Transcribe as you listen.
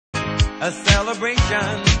a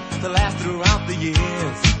celebration to last throughout the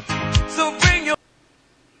years. So bring your...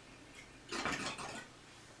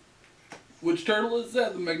 Which turtle is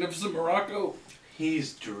that? The Magnificent Morocco?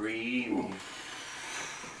 He's dreamy.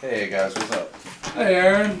 Hey guys, what's up? Hey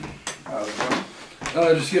Aaron. How's it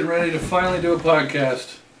going? Just getting ready to finally do a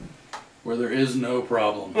podcast where there is no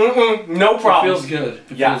problem. No problem. It feels good.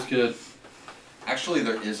 It Yeah. feels good. Actually,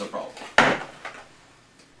 there is a problem.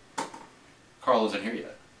 Carl isn't here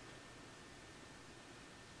yet.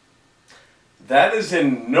 That is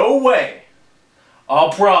in no way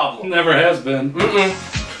a problem. Never has been.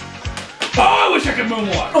 Oh, I wish I could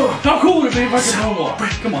moonwalk. How cool would it be if I could moonwalk?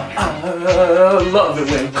 Come on. I love it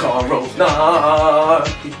when Carl's not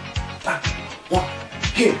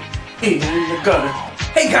here in the gutter.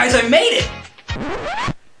 Hey guys, I made it!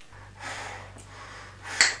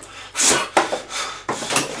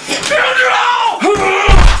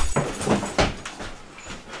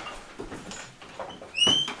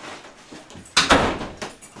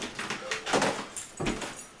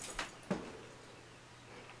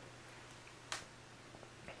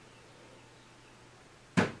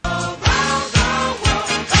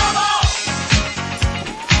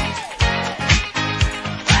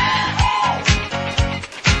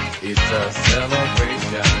 It's a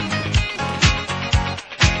celebration.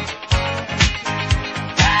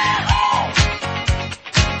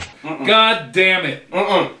 God damn it.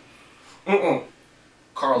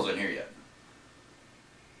 Carl's in here yet.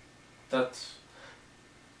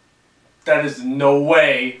 That is no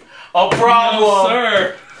way a problem. No,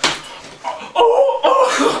 sir.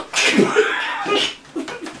 Oh.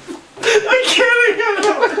 I can't.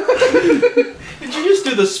 Did you just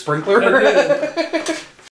do the sprinkler? I did.